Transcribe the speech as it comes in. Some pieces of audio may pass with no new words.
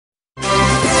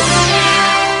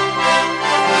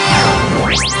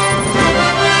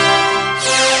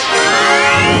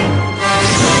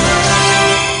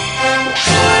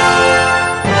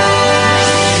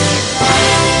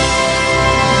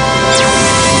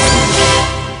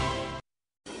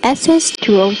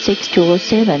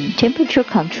SS206-207 temperature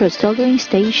control soldering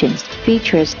stations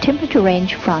features temperature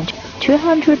range from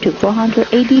 200 to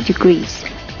 480 degrees,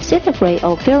 centigrade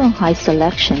or Fahrenheit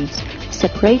selections,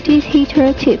 separated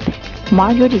heater tip,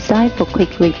 module design for quick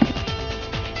grip.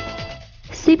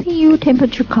 CPU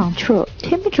temperature control,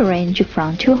 temperature range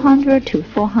from 200 to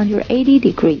 480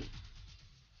 degrees.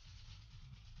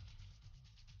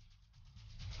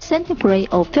 Centigrade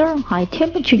or Fahrenheit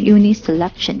temperature unit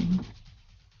selection.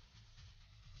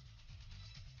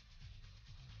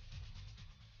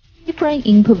 Different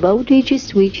input voltage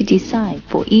switch design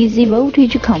for easy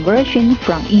voltage conversion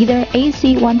from either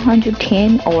AC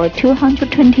 110 or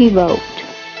 220 volt.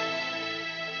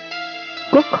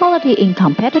 Good quality in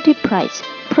competitive price.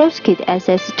 Proskit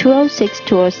SS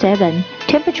 206-207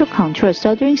 temperature control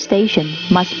soldering station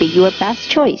must be your best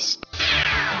choice.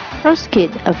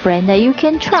 Proskit, a brand that you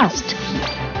can trust.